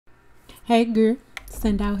Hey girl,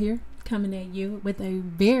 Cyn Doll here, coming at you with a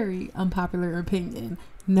very unpopular opinion.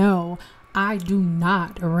 No, I do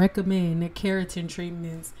not recommend keratin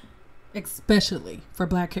treatments, especially for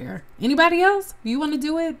black hair. Anybody else, you want to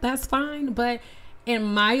do it, that's fine. But in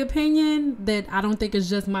my opinion, that I don't think it's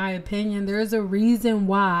just my opinion, there's a reason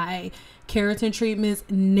why keratin treatments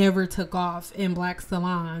never took off in black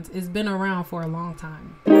salons. It's been around for a long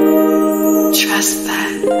time. Trust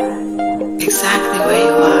that exactly where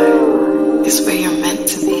you are is where you're meant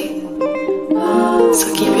to be.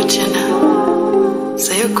 So keep your chin up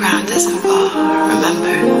so your crown doesn't fall.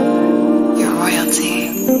 Remember, you're royalty.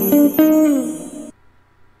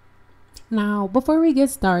 Now, before we get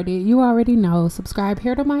started, you already know, subscribe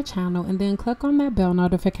here to my channel and then click on that bell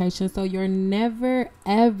notification so you're never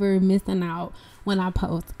ever missing out when I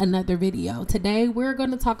post another video. Today, we're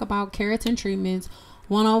going to talk about keratin treatments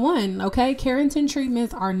 101. Okay, keratin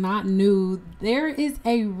treatments are not new. There is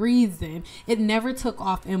a reason it never took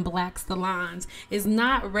off in black salons. It's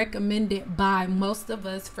not recommended by most of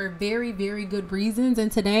us for very good reasons,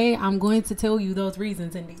 and today I'm going to tell you those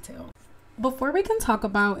reasons in detail. Before we can talk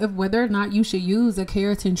about if whether or not you should use a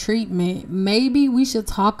keratin treatment, maybe we should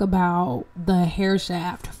talk about the hair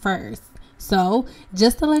shaft first. So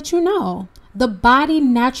just to let you know, the body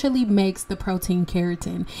naturally makes the protein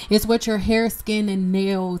keratin. It's what your hair, skin, and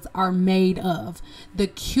nails are made of. The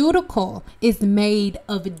cuticle is made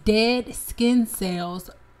of dead skin cells.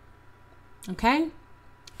 Okay?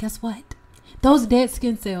 Guess what? Those dead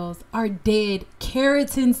skin cells are dead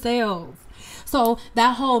keratin cells. So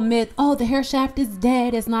that whole myth, oh, the hair shaft is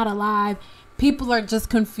dead, it's not alive. People are just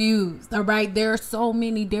confused, all right? There are so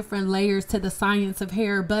many different layers to the science of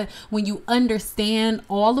hair, but when you understand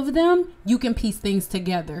all of them, you can piece things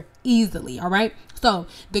together easily, all right? So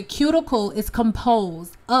the cuticle is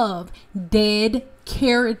composed of dead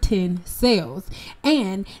keratin cells,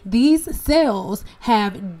 and these cells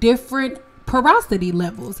have different porosity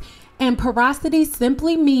levels. And porosity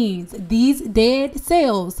simply means these dead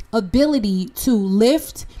cells' ability to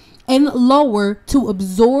lift and lower, to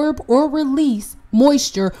absorb or release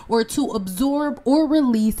moisture, or to absorb or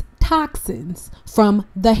release toxins from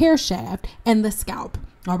the hair shaft and the scalp.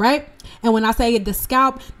 All right. And when I say the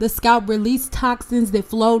scalp releases toxins that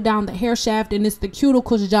flow down the hair shaft, and it's the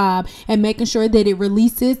cuticle's job and making sure that it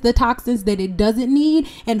releases the toxins that it doesn't need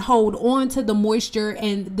and hold on to the moisture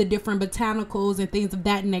and the different botanicals and things of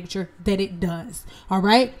that nature that it does. All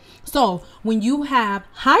right. So when you have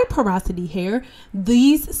high porosity hair,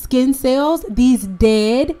 these skin cells, these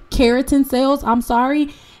dead keratin cells,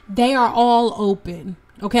 they are all open.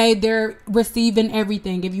 Okay, they're receiving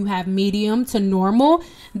everything. If you have medium to normal,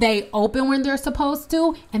 they open when they're supposed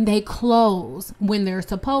to and they close when they're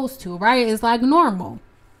supposed to, right? It's like normal.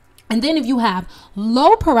 And then if you have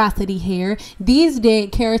low porosity hair, these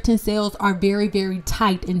dead keratin cells are very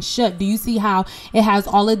tight and shut. Do you see how it has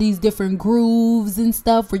all of these different grooves and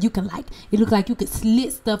stuff where you can it looks like you could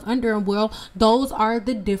slit stuff under them? Well, those are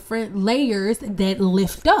the different layers that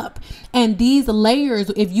lift up. And these layers,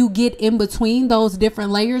 if you get in between those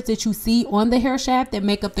different layers that you see on the hair shaft that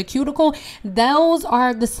make up the cuticle, those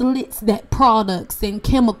are the slits that products and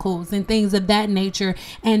chemicals and things of that nature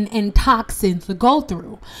and toxins go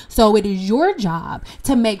through. So it is your job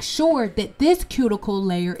to make sure that this cuticle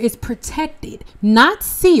layer is protected, not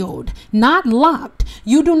sealed, not locked.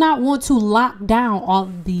 You do not want to lock down all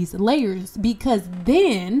of these layers, because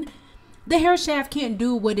then the hair shaft can't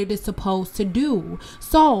do what it is supposed to do.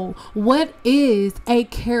 So what is a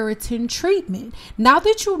keratin treatment? Now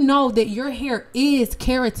that you know that your hair is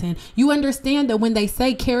keratin, you understand that when they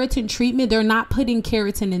say keratin treatment, they're not putting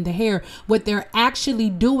keratin in the hair. What they're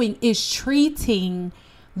actually doing is treating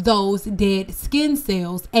those dead skin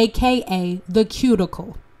cells, aka the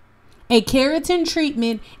cuticle. A keratin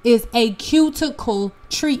treatment is a cuticle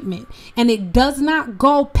treatment, and it does not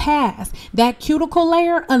go past that cuticle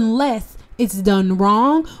layer unless it's done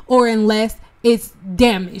wrong or unless it's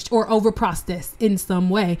damaged or over processed in some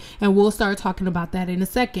way. And we'll start talking about that in a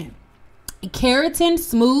second. Keratin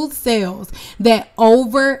smooth cells that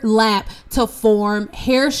overlap to form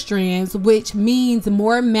hair strands, which means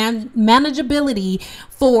more manageability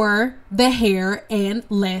for the hair and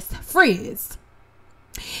less frizz.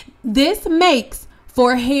 This makes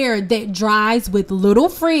for hair that dries with little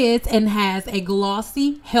frizz and has a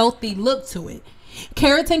glossy, healthy look to it.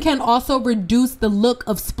 Keratin can also reduce the look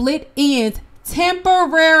of split ends,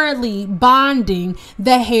 temporarily bonding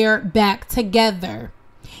the hair back together.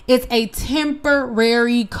 It's a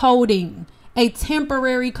temporary coating. A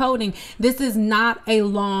temporary coating. This is not a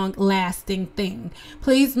long lasting thing.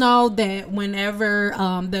 Please know that whenever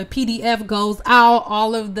the PDF goes out,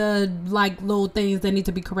 all of the like little things that need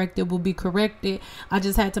to be corrected will be corrected. I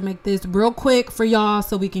just had to make this real quick for y'all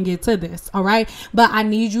so we can get to this. All right. But I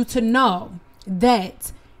need you to know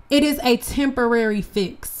that it is a temporary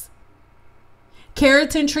fix.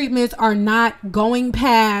 Keratin treatments are not going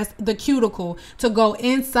past the cuticle to go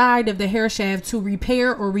inside of the hair shaft to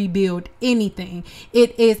repair or rebuild anything.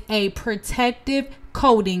 It is a protective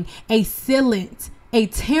coating, a sealant, a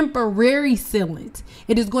temporary sealant.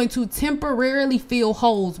 It is going to temporarily fill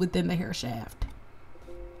holes within the hair shaft.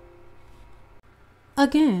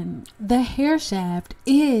 Again, the hair shaft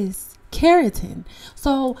is keratin.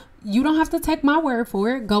 So you don't have to take my word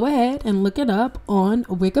for it. Go ahead and look it up on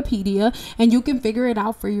Wikipedia and you can figure it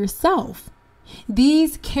out for yourself.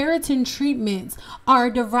 These keratin treatments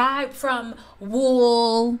are derived from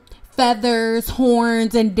wool, feathers,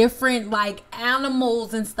 horns, and different like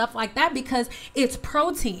animals and stuff like that because it's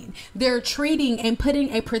protein. They're treating and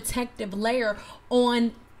putting a protective layer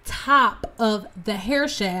on top of the hair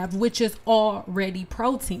shaft, which is already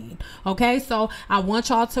protein. Okay, so I want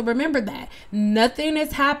y'all to remember that nothing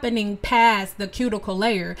is happening past the cuticle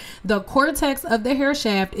layer. The cortex of the hair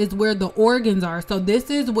shaft is where the organs are. So this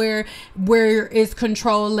is where it's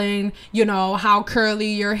controlling, you know, how curly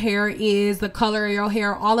your hair is, the color of your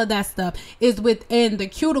hair, all of that stuff is within the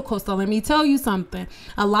cuticle. So let me tell you something.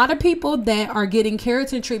 A lot of people that are getting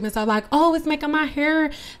keratin treatments are like, oh, it's making my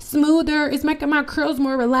hair smoother, it's making my curls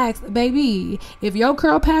more relaxed. Baby, if your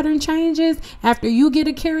curl pattern changes after you get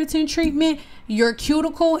a keratin treatment, your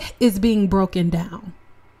cuticle is being broken down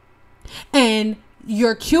and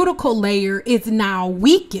your cuticle layer is now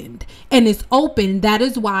weakened and it's open. That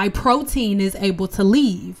is why protein is able to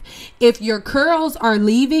leave. If your curls are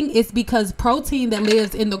leaving, it's because protein that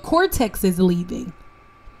lives in the cortex is leaving.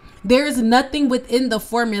 There is nothing within the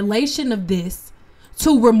formulation of this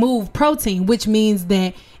to remove protein, which means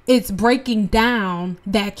that it's breaking down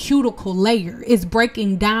that cuticle layer. It's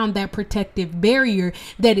breaking down that protective barrier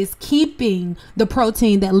that is keeping the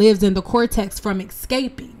protein that lives in the cortex from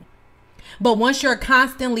escaping. But once you're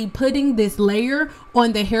constantly putting this layer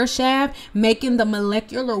on the hair shaft, making the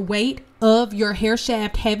molecular weight of your hair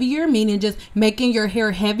shaft heavier, meaning just making your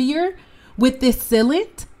hair heavier with this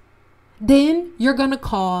sealant, then you're going to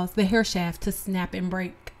cause the hair shaft to snap and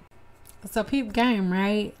break. So peep game,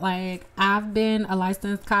 right? Like I've been a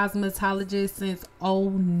licensed cosmetologist since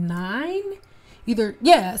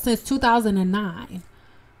 2009, since 2009.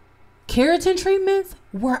 Keratin treatments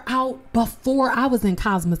were out before I was in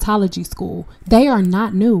cosmetology school. They are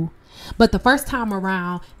not new. But the first time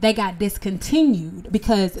around, they got discontinued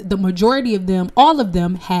because the majority of them, all of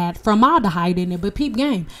them had formaldehyde in it. But peep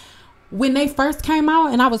game, when they first came out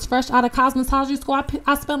and I was fresh out of cosmetology school,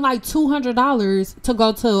 I spent like $200 to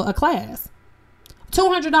go to a class.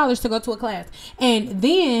 $200 to go to a class. And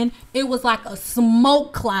then it was like a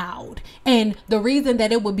smoke cloud. And the reason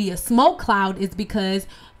that it would be a smoke cloud is because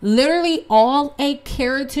literally all a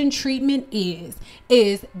keratin treatment is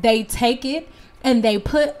they take it and they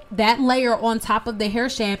put that layer on top of the hair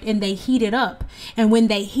shaft and they heat it up. And when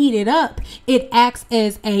they heat it up, it acts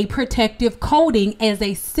as a protective coating, as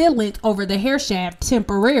a sealant over the hair shaft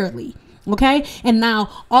temporarily. Okay. And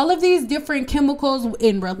now all of these different chemicals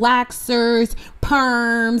in relaxers,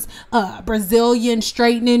 perms, Brazilian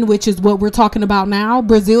straightening, which is what we're talking about now.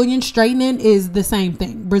 Brazilian straightening is the same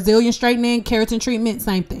thing. Brazilian straightening, keratin treatment,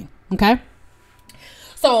 same thing. Okay.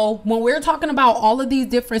 So when we're talking about all of these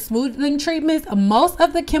different smoothing treatments, most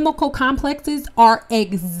of the chemical complexes are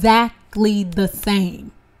exactly the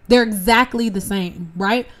same. They're exactly the same,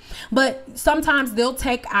 right? But sometimes they'll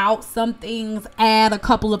take out some things, add a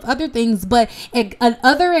couple of other things. But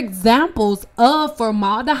other examples of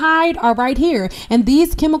formaldehyde are right here. And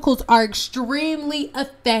these chemicals are extremely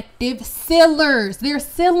effective sealers. They're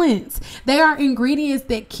sealants. They are ingredients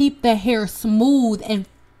that keep the hair smooth and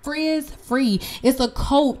frizz free. It's a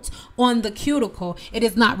coat on the cuticle. It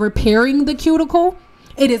is not repairing the cuticle.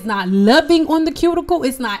 It is not loving on the cuticle.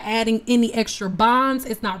 It's not adding any extra bonds.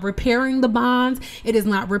 It's not repairing the bonds. It is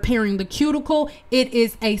not repairing the cuticle. It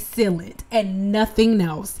is a sealant and nothing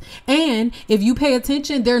else. And if you pay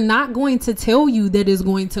attention, they're not going to tell you that it's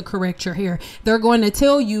going to correct your hair. They're going to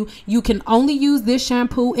tell you you can only use this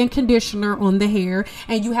shampoo and conditioner on the hair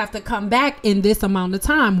and you have to come back in this amount of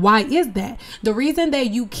time. Why is that? The reason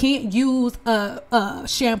that you can't use a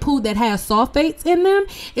shampoo that has sulfates in them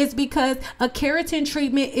is because a keratin treatment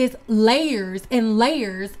is layers and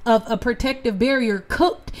layers of a protective barrier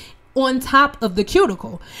cooked on top of the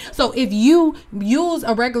cuticle. So if you use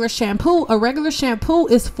a regular shampoo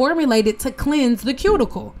is formulated to cleanse the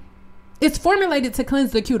cuticle. It's formulated to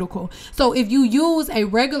cleanse the cuticle. So if you use a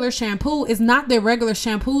regular shampoo, it's not that regular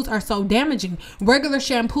shampoos are so damaging. Regular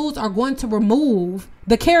shampoos are going to remove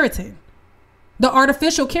the keratin, the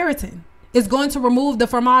artificial keratin. It's going to remove the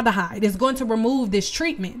formaldehyde. It's going to remove this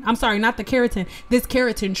treatment. I'm sorry, not the keratin, this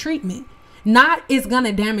keratin treatment. Not is going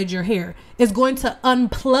to damage your hair. It's going to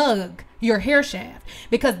unplug your hair shaft,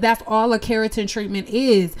 because that's all a keratin treatment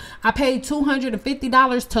is. I paid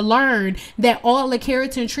 $250 to learn that all a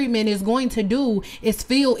keratin treatment is going to do is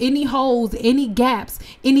fill any holes, any gaps,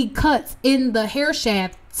 any cuts in the hair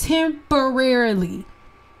shaft temporarily.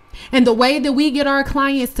 And the way that we get our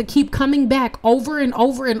clients to keep coming back over and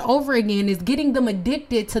over and over again is getting them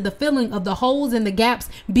addicted to the feeling of the holes and the gaps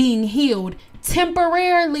being healed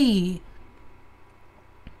temporarily.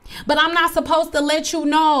 But I'm not supposed to let you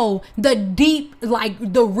know the deep, like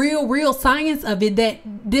the real science of it, that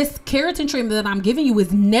this keratin treatment that I'm giving you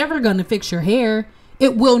is never going to fix your hair.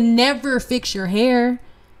 It will never fix your hair.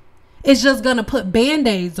 It's just going to put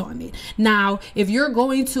band-aids on it. Now, if you're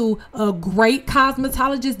going to a great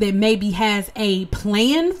cosmetologist that maybe has a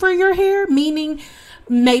plan for your hair, meaning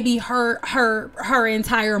maybe her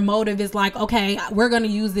entire motive is like, okay, we're going to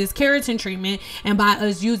use this keratin treatment, and by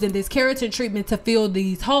us using this keratin treatment to fill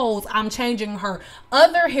these holes, I'm changing her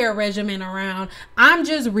other hair regimen around. I'm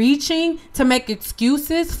just reaching to make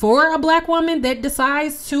excuses for a black woman that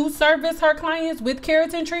decides to service her clients with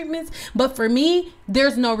keratin treatments. But for me,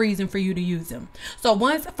 there's no reason for you to use them. So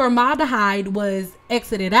once formaldehyde was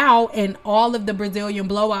exited out and all of the Brazilian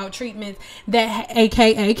blowout treatments, that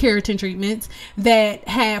aka keratin treatments that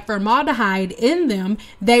had formaldehyde in them,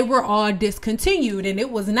 they were all discontinued, and it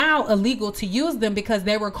was now illegal to use them because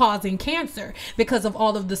they were causing cancer because of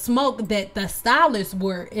all of the smoke that the stylists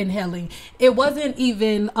were inhaling. It wasn't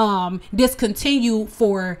even discontinued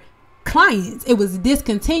for clients. It was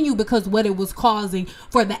discontinued because what it was causing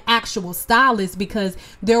for the actual stylist, because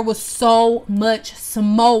there was so much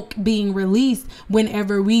smoke being released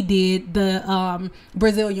whenever we did the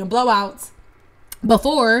Brazilian blowouts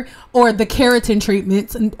before, or the keratin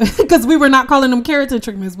treatments, because we were not calling them keratin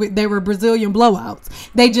treatments, they were Brazilian blowouts.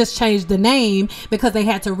 They just changed the name because they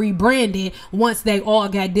had to rebrand it once they all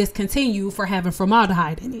got discontinued for having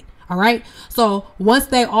formaldehyde in it. All right. So once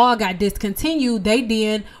they all got discontinued, they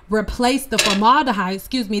then replaced the formaldehyde.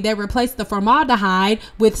 They replaced the formaldehyde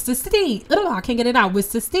with cysteine. Oh, I can't get it out. With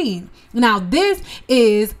cysteine. Now, this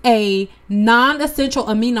is a non-essential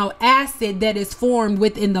amino acid that is formed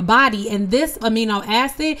within the body. And this amino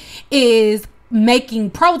acid is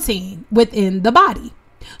making protein within the body.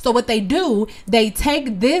 So what they do, they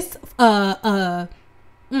take this an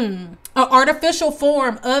artificial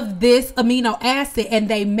form of this amino acid, and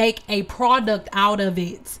they make a product out of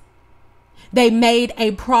it. They made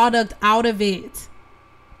a product out of it.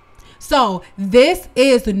 So this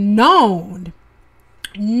is known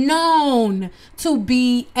to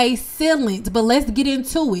be a sealant, but let's get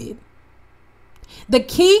into it. The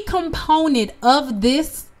key component of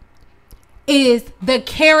this is the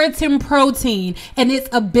keratin protein and its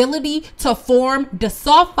ability to form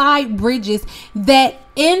disulfide bridges that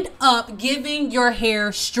end up giving your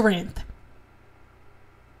hair strength.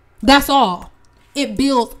 That's all. It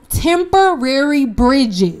builds temporary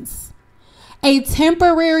bridges. A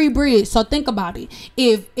temporary bridge. So think about it.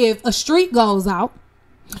 If a street goes out,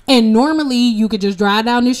 and normally you could just drive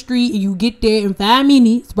down the street and you get there in 5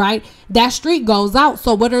 minutes, right? That street goes out.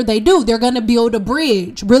 So what do? They're going to build a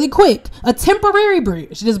bridge really quick, a temporary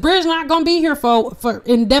bridge. This bridge not going to be here for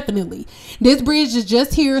indefinitely. This bridge is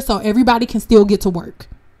just here so everybody can still get to work.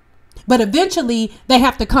 But eventually they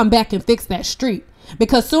have to come back and fix that street,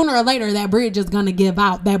 because sooner or later that bridge is going to give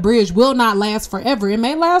out. That bridge will not last forever. It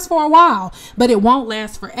may last for a while, but it won't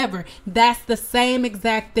last forever. That's the same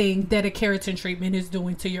exact thing that a keratin treatment is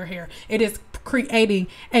doing to your hair. It is creating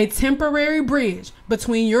a temporary bridge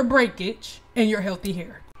between your breakage and your healthy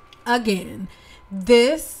hair. Again,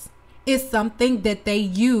 this is something that they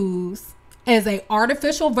use as an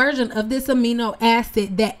artificial version of this amino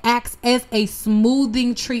acid that acts as a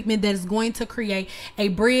smoothing treatment that is going to create a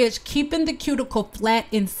bridge, keeping the cuticle flat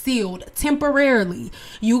and sealed temporarily.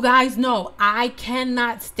 You guys know I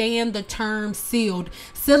cannot stand the term sealed.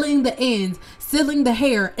 Sealing the ends, sealing the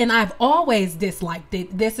hair, and I've always disliked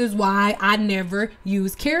it. This is why I never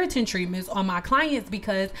use keratin treatments on my clients,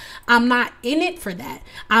 because I'm not in it for that.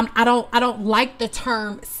 I don't like the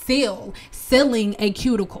term sealing a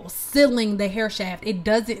cuticle, sealing the hair shaft. It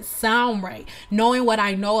doesn't sound right. Knowing what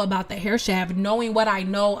I know about the hair shaft, knowing what I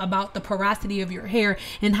know about the porosity of your hair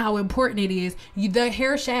and how important it is, the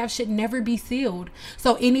hair shaft should never be sealed.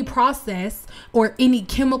 So any process or any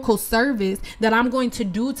chemical service that I'm going to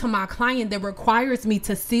do to my client that requires me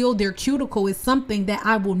to seal their cuticle is something that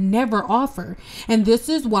I will never offer. And this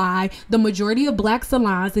is why the majority of black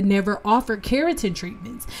salons never offer keratin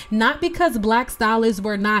treatments. Not because black stylists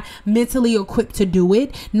were not mentally equipped to do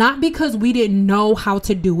it, not because we didn't know how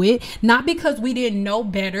to do it, not because we didn't know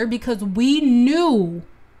better, because we knew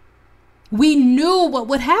what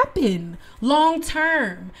would happen long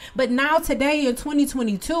term. But now today in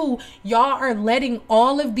 2022, y'all are letting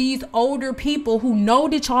all of these older people who know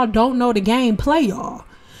that y'all don't know the game play y'all.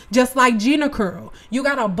 Just like Gina Curl. You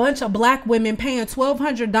got a bunch of black women paying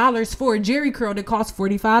 $1,200 for a Jerry curl that costs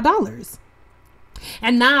 $45.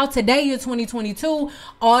 And now today in 2022,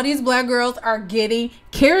 all these black girls are getting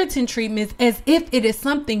keratin treatments as if it is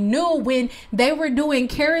something new, when they were doing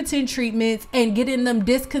keratin treatments and getting them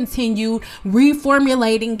discontinued,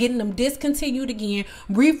 reformulating, getting them discontinued again,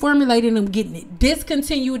 reformulating them, getting it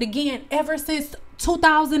discontinued again ever since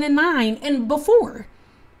 2009 and before.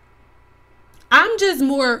 I'm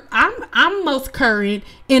most current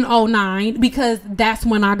in 2009 because that's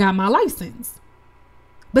when I got my license.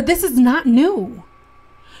 But this is not new.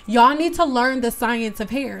 Y'all need to learn the science of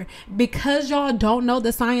hair. Because y'all don't know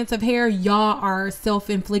the science of hair, y'all are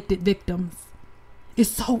self-inflicted victims. It's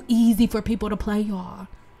so easy for people to play y'all.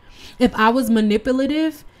 If I was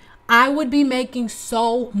manipulative, I would be making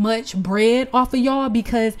so much bread off of y'all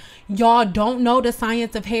because y'all don't know the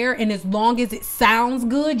science of hair. And as long as it sounds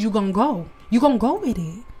good, you're gonna go. You're gonna go with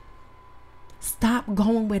it. Stop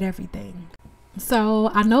going with everything. So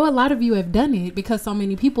I know a lot of you have done it because so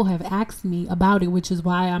many people have asked me about it, which is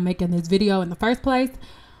why I'm making this video in the first place.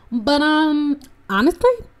 But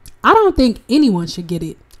honestly, I don't think anyone should get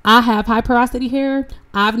it. I have high porosity hair.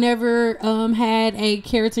 I've never had a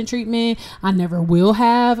keratin treatment. I never will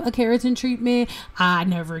have a keratin treatment. I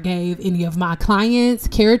never gave any of my clients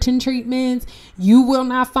keratin treatments. You will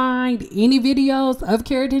not find any videos of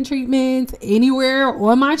keratin treatments anywhere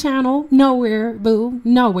on my channel. Nowhere, boo.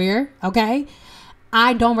 Nowhere. Okay.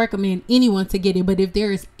 I don't recommend anyone to get it, but if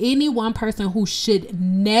there is any one person who should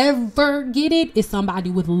never get it, it's somebody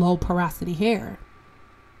with low porosity hair.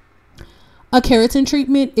 A keratin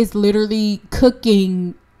treatment is literally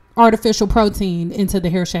cooking artificial protein into the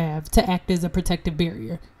hair shaft to act as a protective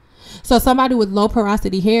barrier. So somebody with low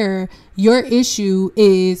porosity hair, your issue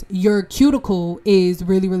is your cuticle is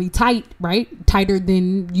really, really tight, right? Tighter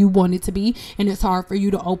than you want it to be. And it's hard for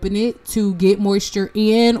you to open it to get moisture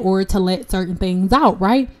in or to let certain things out,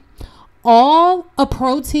 right? All a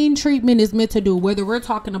protein treatment is meant to do, whether we're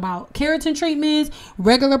talking about keratin treatments,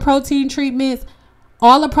 regular protein treatments,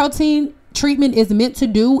 all a protein treatment is meant to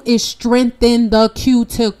do is strengthen the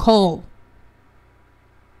cuticle.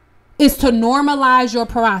 It's to normalize your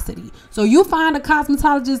porosity. So you find a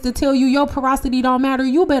cosmetologist to tell you your porosity don't matter,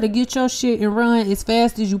 you better get your shit and run as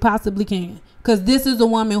fast as you possibly can. Because this is a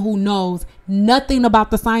woman who knows nothing about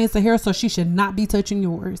the science of hair, so she should not be touching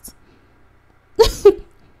yours.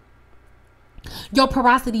 Your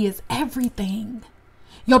porosity is everything.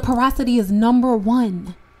 Your porosity is number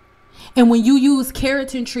one. And when you use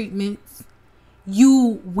keratin treatments,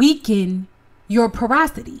 you weaken your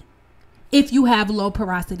porosity if you have low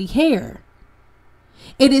porosity hair.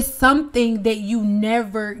 It is something that you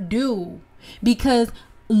never do because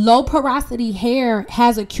low porosity hair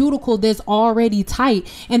has a cuticle that's already tight.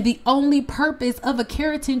 And the only purpose of a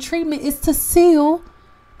keratin treatment is to seal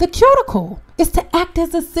the cuticle. It's to act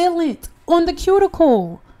as a sealant on the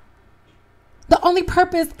cuticle. The only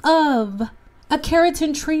purpose of a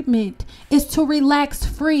keratin treatment is to relax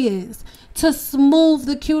frizz, to smooth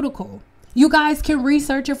the cuticle. You guys can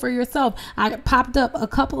research it for yourself. I popped up a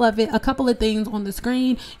couple of things on the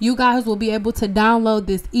screen. You guys will be able to download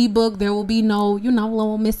this ebook. There will be no,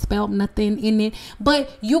 little misspelled nothing in it,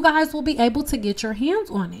 but you guys will be able to get your hands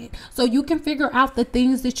on it. So you can figure out the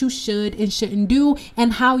things that you should and shouldn't do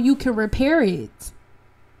and how you can repair it.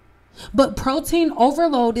 But protein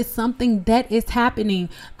overload is something that is happening.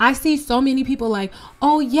 I see so many people like,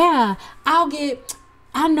 oh yeah,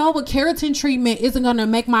 I know a keratin treatment isn't going to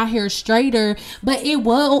make my hair straighter, but it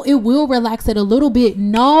will relax it a little bit.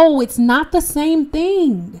 No, it's not the same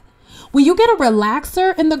thing. When you get a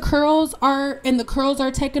relaxer and the curls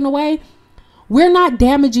are taken away, we're not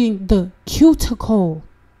damaging the cuticle.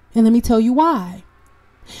 And let me tell you why.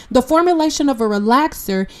 The formulation of a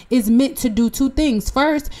relaxer is meant to do two things.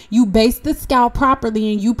 First, you base the scalp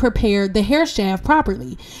properly and you prepare the hair shaft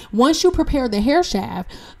properly. Once you prepare the hair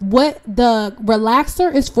shaft, what the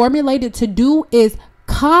relaxer is formulated to do is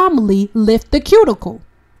calmly lift the cuticle.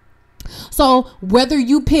 So whether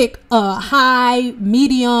you pick a high,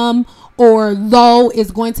 medium, or low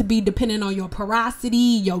is going to be dependent on your porosity,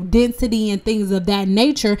 your density, and things of that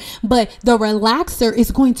nature. But the relaxer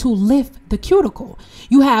is going to lift the cuticle.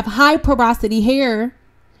 You have high porosity hair,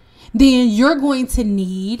 then you're going to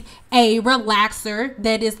need a relaxer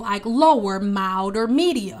that is like lower, mild, or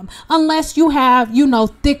medium. Unless you have,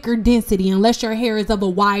 thicker density, unless your hair is of a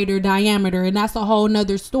wider diameter, and that's a whole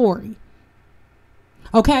nother story.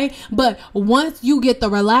 Okay, but once you get the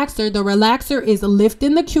relaxer is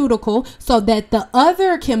lifting the cuticle so that the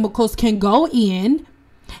other chemicals can go in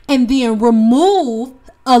and then remove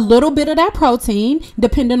a little bit of that protein,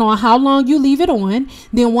 depending on how long you leave it on.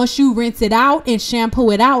 Then once you rinse it out and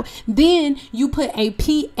shampoo it out, then you put a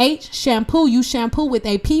pH shampoo. You shampoo with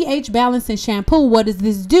a pH balancing shampoo. What does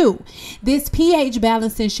this do? This pH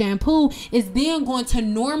balancing shampoo is then going to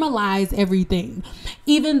normalize everything.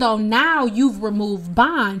 Even though now you've removed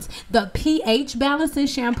bonds, the pH balancing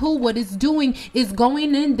shampoo, what it's doing is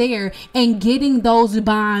going in there and getting those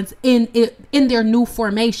bonds in their new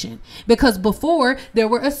formation. Because before,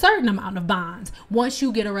 there were a certain amount of bonds. Once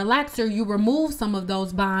you get a relaxer, you remove some of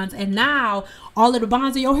those bonds, and now all of the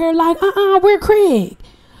bonds in your hair like, we're Craig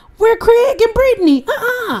and Brittany.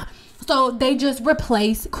 So they just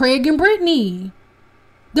replace Craig and Brittany.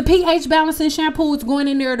 The pH balancing shampoo is going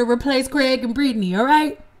in there to replace Craig and Brittany, all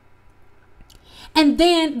right? And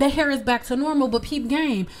then the hair is back to normal. But peep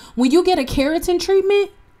game, when you get a keratin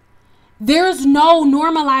treatment, there's no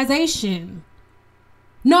normalization.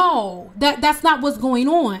 No, that's not what's going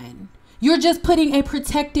on. You're just putting a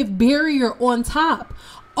protective barrier on top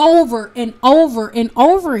over and over and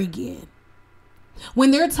over again.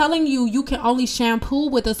 When they're telling you you can only shampoo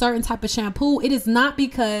with a certain type of shampoo, it is not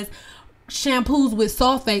because shampoos with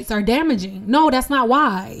sulfates are damaging. No, that's not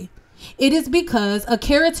why. It is because a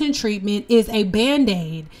keratin treatment is a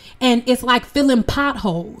band-aid, and it's like filling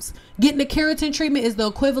potholes. Getting a keratin treatment is the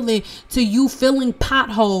equivalent to you filling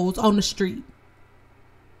potholes on the street.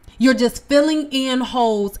 You're just filling in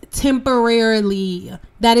holes temporarily.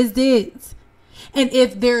 That is it. And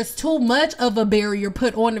if there's too much of a barrier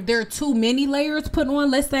put on, if there are too many layers put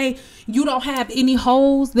on, let's say you don't have any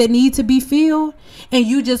holes that need to be filled and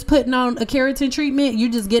you just putting on a keratin treatment,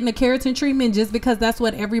 you just getting a keratin treatment just because that's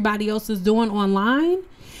what everybody else is doing online,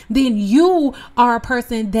 then you are a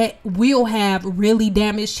person that will have really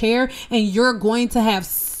damaged hair, and you're going to have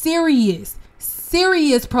serious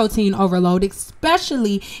protein overload,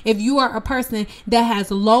 especially if you are a person that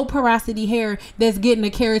has low porosity hair that's getting a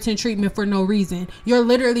keratin treatment for no reason. You're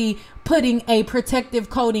literally putting a protective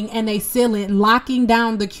coating and a sealant, locking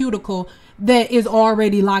down the cuticle that is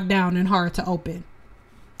already locked down and hard to open.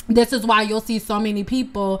 This is why you'll see so many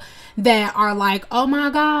people that are like, oh my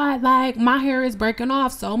God, like my hair is breaking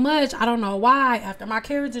off so much. I don't know why. After my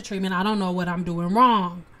keratin treatment, I don't know what I'm doing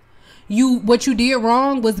wrong. What you did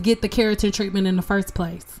wrong was get the keratin treatment in the first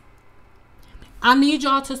place. I need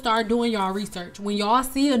y'all to start doing y'all research. When y'all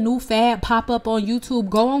see a new fad pop up on YouTube,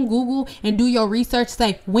 go on Google and do your research.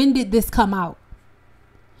 Say, when did this come out?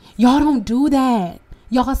 Y'all don't do that.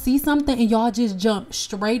 Y'all see something and y'all just jump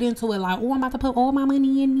straight into it like, oh, I'm about to put all my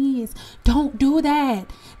money in this. Don't do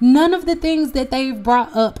that. None of the things that they've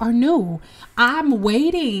brought up are new. I'm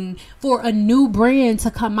waiting for a new brand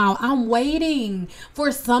to come out. I'm waiting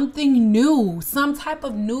for something new, some type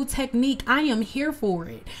of new technique. I am here for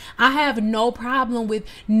it. I have no problem with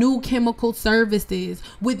new chemical services,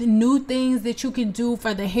 with new things that you can do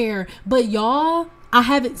for the hair. But y'all, I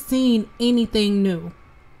haven't seen anything new.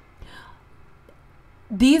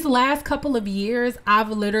 These last couple of years, I've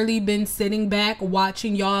literally been sitting back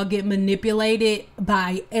watching y'all get manipulated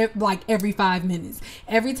by like every 5 minutes.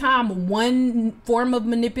 Every time one form of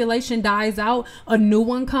manipulation dies out, a new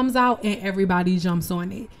one comes out and everybody jumps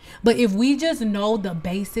on it. But if we just know the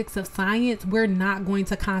basics of science, we're not going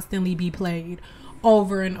to constantly be played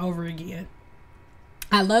over and over again.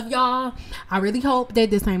 I love y'all. I really hope that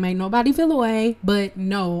this ain't make nobody feel away. But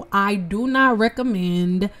no, I do not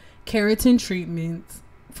recommend keratin treatments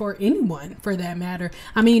for anyone, for that matter.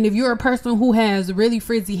 I mean, if you're a person who has really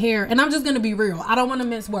frizzy hair, and I'm just gonna be real, I don't want to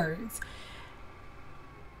mince words.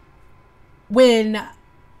 When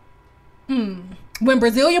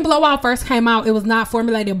Brazilian blowout first came out, it was not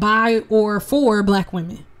formulated by or for black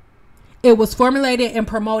women. It was formulated and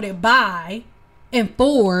promoted by and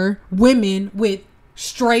for women with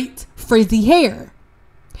straight frizzy hair.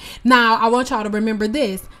 Now, I want y'all to remember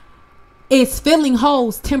this. It's filling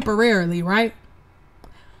holes temporarily, right?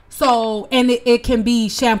 So, and it can be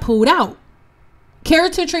shampooed out.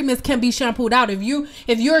 Keratin treatments can be shampooed out. If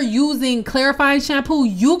you're using clarifying shampoo,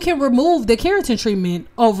 you can remove the keratin treatment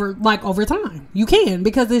over time. You can,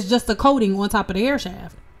 because it's just a coating on top of the hair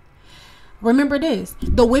shaft. Remember this.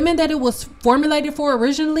 The women that it was formulated for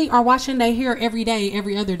originally are washing their hair every day,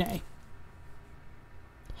 every other day.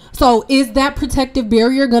 So is that protective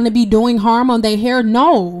barrier going to be doing harm on their hair?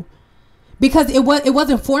 No. Because it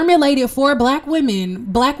wasn't formulated for black women.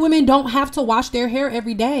 Black women don't have to wash their hair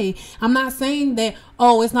every day. I'm not saying that,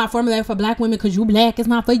 oh, it's not formulated for black women because you black. It's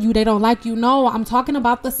not for you. They don't like you. No, I'm talking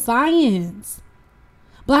about the science.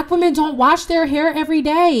 Black women don't wash their hair every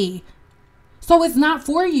day. So it's not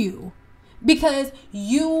for you. Because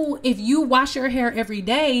if you wash your hair every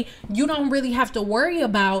day, you don't really have to worry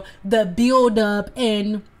about the buildup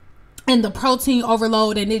and the protein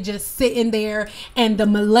overload, and it just sitting there, and the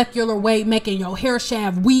molecular weight making your hair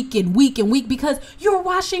shaft weak and weak and weak, because you're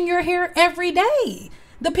washing your hair every day.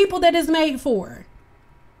 The people that it's made for.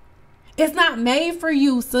 It's not made for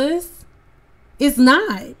you, sis. It's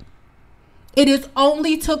not. It is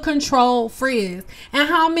only to control frizz. And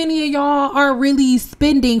how many of y'all are really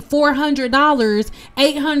spending $400,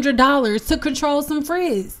 $800 to control some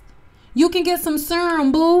frizz? You can get some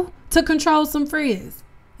serum, boo, to control some frizz.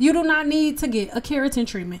 You do not need to get a keratin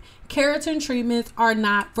treatment. Keratin treatments are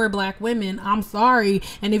not for black women. I'm sorry.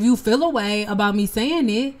 And if you feel a way about me saying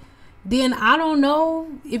it, then I don't know.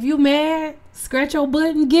 If you mad, scratch your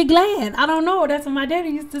butt and get glad. I don't know. That's what my daddy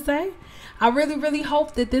used to say. I really, really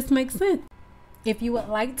hope that this makes sense. If you would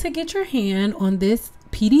like to get your hand on this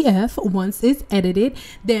PDF once it's edited,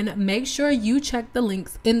 then make sure you check the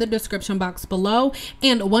links in the description box below.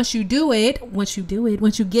 And once you get it,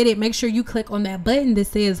 make sure you click on that button that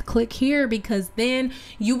says click here, because then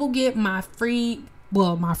you will get my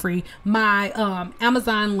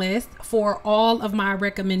Amazon list for all of my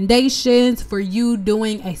recommendations for you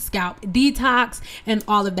doing a scalp detox and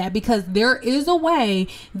all of that, because there is a way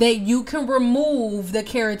that you can remove the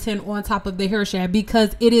keratin on top of the hair shaft,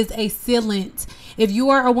 because it is a sealant. If you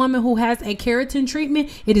are a woman who has a keratin treatment,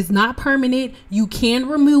 it is not permanent. You can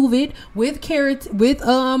remove it with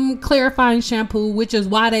clarifying shampoo, which is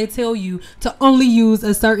why they tell you to only use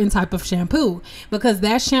a certain type of shampoo, because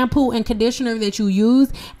that shampoo and conditioner that you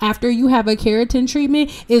use after you have a keratin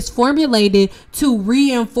treatment is formulated to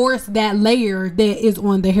reinforce that layer that is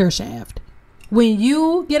on the hair shaft. When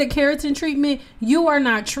you get a keratin treatment, you are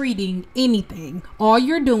not treating anything. All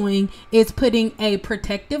you're doing is putting a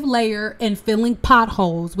protective layer and filling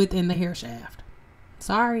potholes within the hair shaft.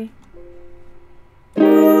 Sorry.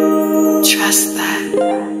 Trust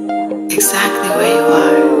that exactly where you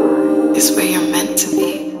are is where you're meant to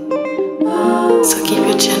be. So keep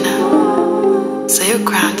your chin up so your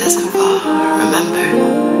crown doesn't fall. Remember,